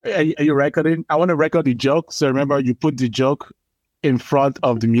Are you recording? I want to record the joke. So remember, you put the joke in front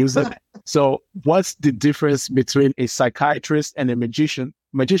of the music. So what's the difference between a psychiatrist and a magician?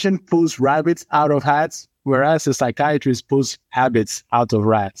 Magician pulls rabbits out of hats, whereas a psychiatrist pulls habits out of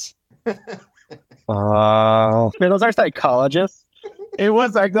rats. Those are psychologists. It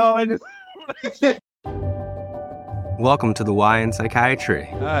was psychologist. Welcome to the Why in Psychiatry,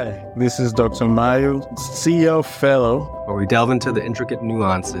 Hi, this is Dr. Mayo, CEO Fellow, where we delve into the intricate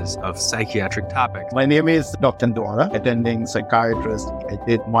nuances of psychiatric topics. My name is Dr. Dora, attending psychiatrist. I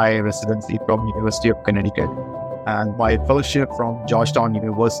did my residency from University of Connecticut and my fellowship from Georgetown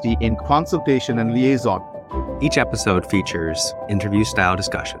University in consultation and liaison. Each episode features interview-style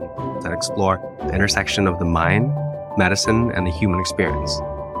discussion that explore the intersection of the mind, medicine, and the human experience.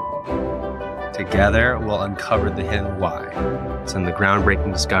 Together, we'll uncover the hidden why. It's in the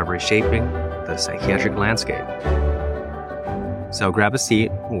groundbreaking discovery shaping the psychiatric landscape. So grab a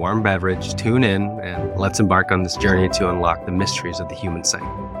seat, a warm beverage, tune in, and let's embark on this journey to unlock the mysteries of the human psyche.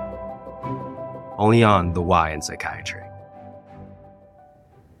 Only on the Why in Psychiatry.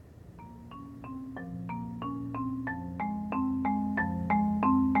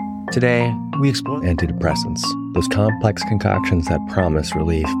 Today, we explore antidepressants, those complex concoctions that promise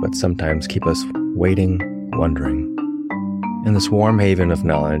relief but sometimes keep us waiting, wondering. In this warm haven of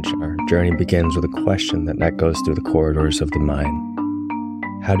knowledge, our journey begins with a question that echoes through the corridors of the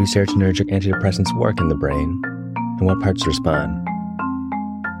mind. How do serotonergic antidepressants work in the brain, and what parts respond?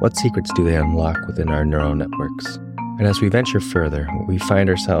 What secrets do they unlock within our neural networks? And as we venture further, we find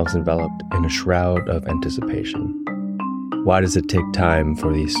ourselves enveloped in a shroud of anticipation. Why does it take time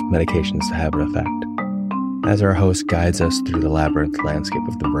for these medications to have an effect? As our host guides us through the labyrinth landscape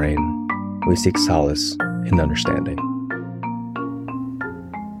of the brain, we seek solace in understanding.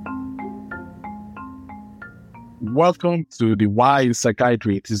 Welcome to the Why in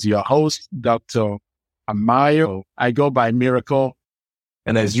Psychiatry. It is your host, Dr. Amayo. I go by Miracle.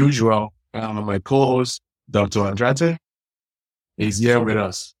 And as usual, my co-host, Dr. Andrade, is here with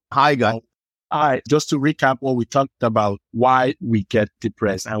us. Hi, guys. All right, just to recap what we talked about, why we get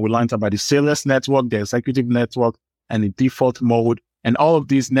depressed. And we learned about the Salus network, the executive network, and the default mode. And all of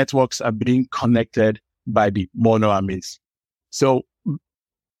these networks are being connected by the monoamines. So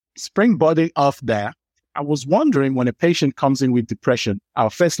springboarding off there, I was wondering, when a patient comes in with depression, our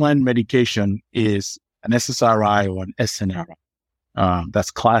first line medication is an SSRI or an SNRI.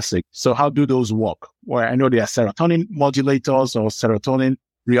 That's classic. So how do those work? Well, I know they are serotonin modulators or serotonin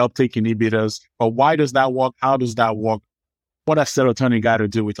reuptake inhibitors, but why does that work? How does that work? What has serotonin got to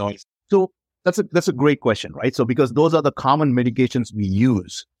do with all this? So that's a great question, right? So because those are the common medications we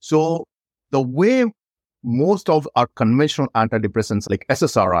use. So the way most of our conventional antidepressants like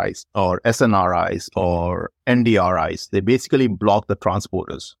SSRIs or SNRIs or NDRIs, they basically block the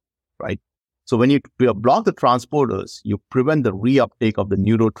transporters, right? So when you block the transporters, you prevent the reuptake of the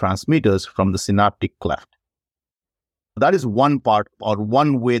neurotransmitters from the synaptic cleft. That is one part or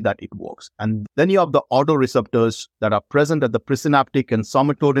one way that it works. And then you have the autoreceptors that are present at the presynaptic and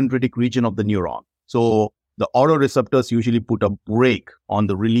somatodendritic region of the neuron. So the autoreceptors usually put a brake on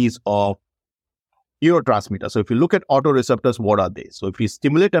the release of neurotransmitters. So if you look at autoreceptors, what are they? So if you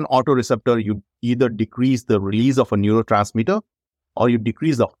stimulate an autoreceptor, you either decrease the release of a neurotransmitter or you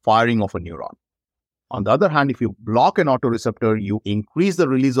decrease the firing of a neuron. On the other hand, if you block an autoreceptor, you increase the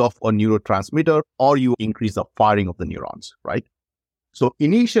release of a neurotransmitter or you increase the firing of the neurons, right? So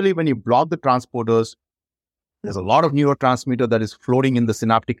initially, when you block the transporters, there's a lot of neurotransmitter that is floating in the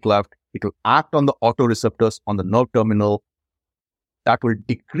synaptic cleft. It will act on the autoreceptors on the nerve terminal. That will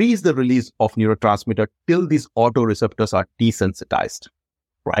decrease the release of neurotransmitter till these autoreceptors are desensitized,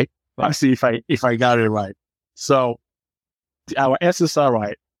 right? Let's see if I got it right. So our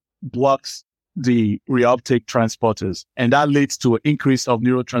SSRI blocks the reuptake transporters, and that leads to an increase of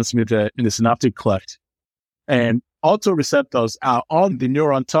neurotransmitter in the synaptic cleft. And autoreceptors are on the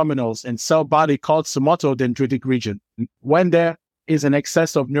neuron terminals and cell body called somatodendritic region. When there is an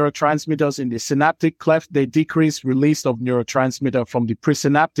excess of neurotransmitters in the synaptic cleft, they decrease release of neurotransmitter from the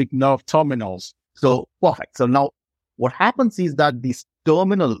presynaptic nerve terminals. So perfect. So now what happens is that these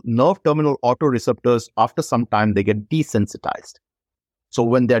nerve terminal autoreceptors, after some time, they get desensitized. So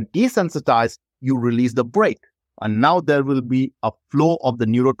when they're desensitized, you release the brake. And now there will be a flow of the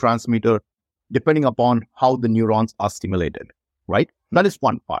neurotransmitter depending upon how the neurons are stimulated, right? That is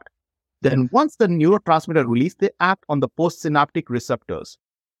one part. Then once the neurotransmitter release, they act on the postsynaptic receptors.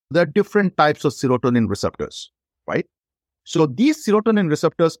 There are different types of serotonin receptors, right? So these serotonin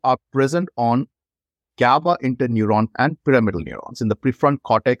receptors are present on GABA interneuron and pyramidal neurons in the prefrontal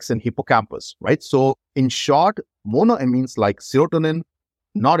cortex and hippocampus, right? So in short, monoamines like serotonin,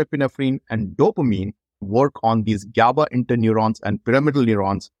 norepinephrine, and dopamine work on these GABA interneurons and pyramidal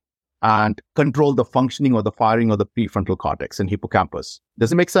neurons and control the functioning or the firing of the prefrontal cortex and hippocampus.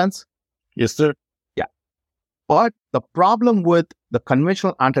 Does it make sense? Yes, sir. Yeah. But the problem with the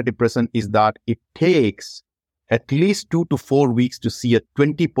conventional antidepressant is that it takes at least 2 to 4 weeks to see a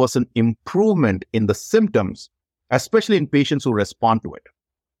 20% improvement in the symptoms, especially in patients who respond to it.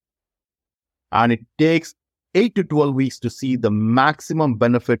 And it takes 8 to 12 weeks to see the maximum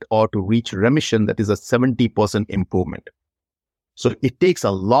benefit or to reach remission, that is a 70% improvement. So it takes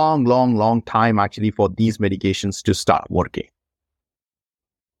a long time actually for these medications to start working.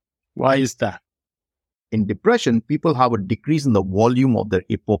 Why is that? In depression, people have a decrease in the volume of their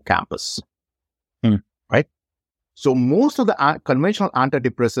hippocampus, right? So most of the conventional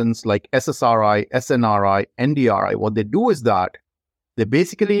antidepressants like SSRI, SNRI, NDRI, what they do is that they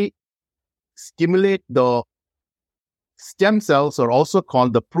basically stimulate the stem cells, or also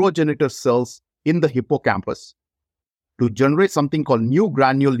called the progenitor cells in the hippocampus, to generate something called new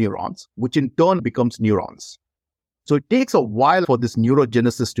granule neurons, which in turn becomes neurons. So it takes a while for this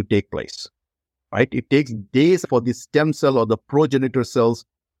neurogenesis to take place, right? It takes days for the stem cell or the progenitor cells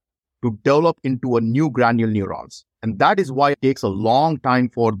to develop into a new granule neurons. And that is why it takes a long time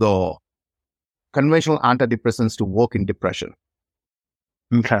for the conventional antidepressants to work in depression.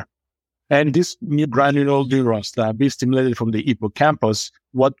 Okay. And these new granule neurons that are being stimulated from the hippocampus,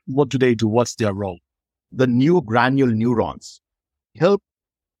 what do they do? What's their role? The new granule neurons help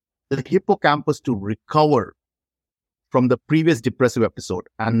the hippocampus to recover from the previous depressive episode.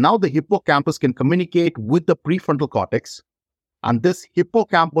 And now the hippocampus can communicate with the prefrontal cortex. And this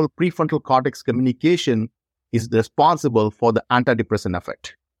hippocampal prefrontal cortex communication is responsible for the antidepressant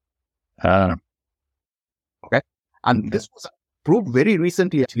effect. Okay. And this was proved very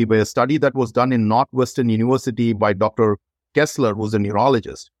recently actually by a study that was done in Northwestern University by Dr. Kessler, who's a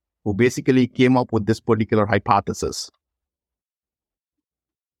neurologist, who basically came up with this particular hypothesis.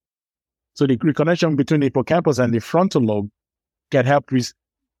 So the connection between the hippocampus and the frontal lobe can help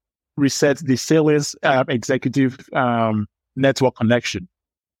reset the Salus executive network connection.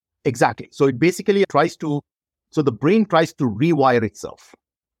 Exactly. So it basically so the brain tries to rewire itself,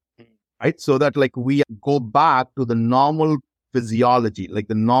 right? So that like we go back to the normal physiology, like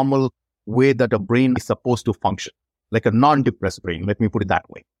the normal way that a brain is supposed to function, like a non-depressed brain. Let me put it that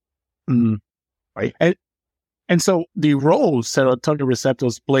way. Right? And so the role serotonin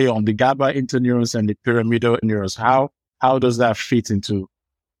receptors play on the GABA interneurons and the pyramidal neurons, how does that fit into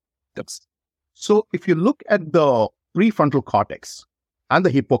this? So if you look at the prefrontal cortex and the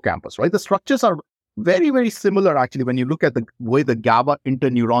hippocampus, right, the structures are very, very similar actually when you look at the way the GABA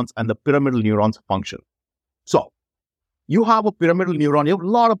interneurons and the pyramidal neurons function. So you have a pyramidal neuron, you have a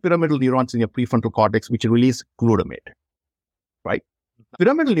lot of pyramidal neurons in your prefrontal cortex which release glutamate, right?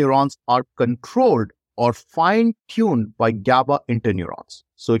 Pyramidal neurons are controlled or fine-tuned by GABA interneurons.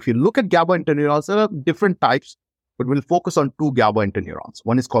 So if you look at GABA interneurons, there are different types, but we'll focus on 2 GABA interneurons.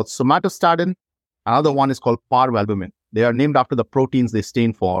 One is called somatostatin, another one is called parvalbumin. They are named after the proteins they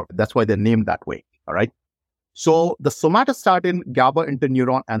stand for. That's why they're named that way, all right? So the somatostatin, GABA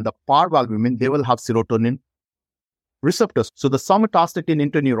interneuron, and the parvalbumin, they will have serotonin receptors. So the somatostatin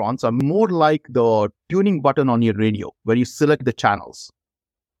interneurons are more like the tuning button on your radio, where you select the channels,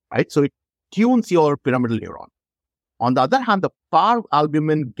 right? So it tunes your pyramidal neuron. On the other hand, the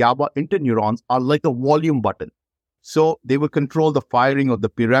parvalbumin GABA interneurons are like a volume button. So they will control the firing of the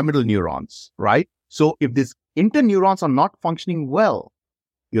pyramidal neurons, right? So if these interneurons are not functioning well,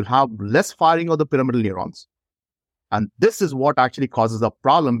 you'll have less firing of the pyramidal neurons. And this is what actually causes a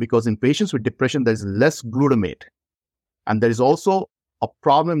problem, because in patients with depression, there's less glutamate. And there is also a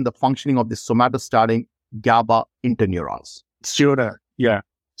problem in the functioning of the somatostatin GABA interneurons. Sure. Yeah.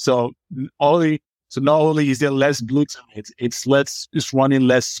 So not only is there less glutamate, it's running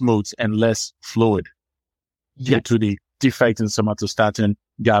less smooth and less fluid due to the defect in somatostatin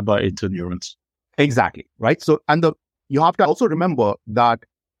GABA interneurons. Exactly. Right. So, you have to also remember that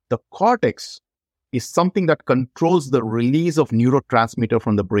the cortex is something that controls the release of neurotransmitter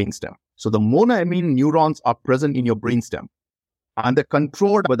from the brainstem. So the monoamine neurons are present in your brainstem, and they're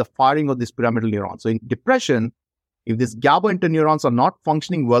controlled by the firing of these pyramidal neurons. So in depression, if these GABA interneurons are not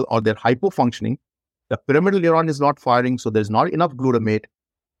functioning well or they're hypofunctioning, the pyramidal neuron is not firing, so there's not enough glutamate.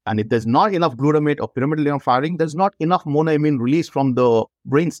 And if there's not enough glutamate or pyramidal neuron firing, there's not enough monoamine release from the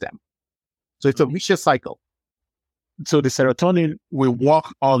brainstem. So it's a vicious cycle. So the serotonin will work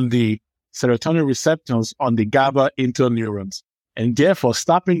on the serotonin receptors on the GABA interneurons, and therefore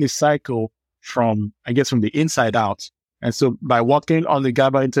stopping the cycle from the inside out And so by working on the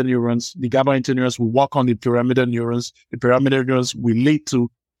GABA interneurons will work on the pyramidal neurons. The pyramidal neurons will lead to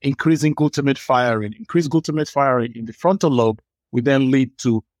increasing glutamate firing. Increased glutamate firing in the frontal lobe will then lead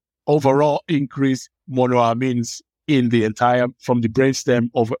to overall increased monoamines in the entire, from the brainstem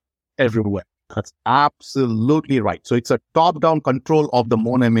over everywhere. That's absolutely right. So it's a top-down control of the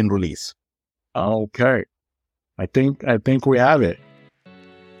monoamine release. Okay. I think we have it.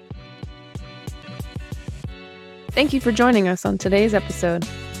 Thank you for joining us on today's episode.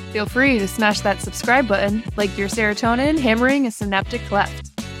 Feel free to smash that subscribe button like your serotonin hammering a synaptic cleft.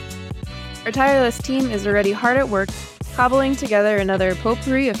 Our tireless team is already hard at work, cobbling together another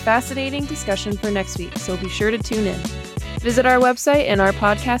potpourri of fascinating discussion for next week, so be sure to tune in. Visit our website and our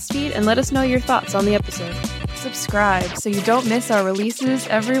podcast feed and let us know your thoughts on the episode. Subscribe so you don't miss our releases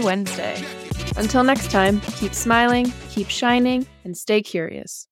every Wednesday. Until next time, keep smiling, keep shining, and stay curious.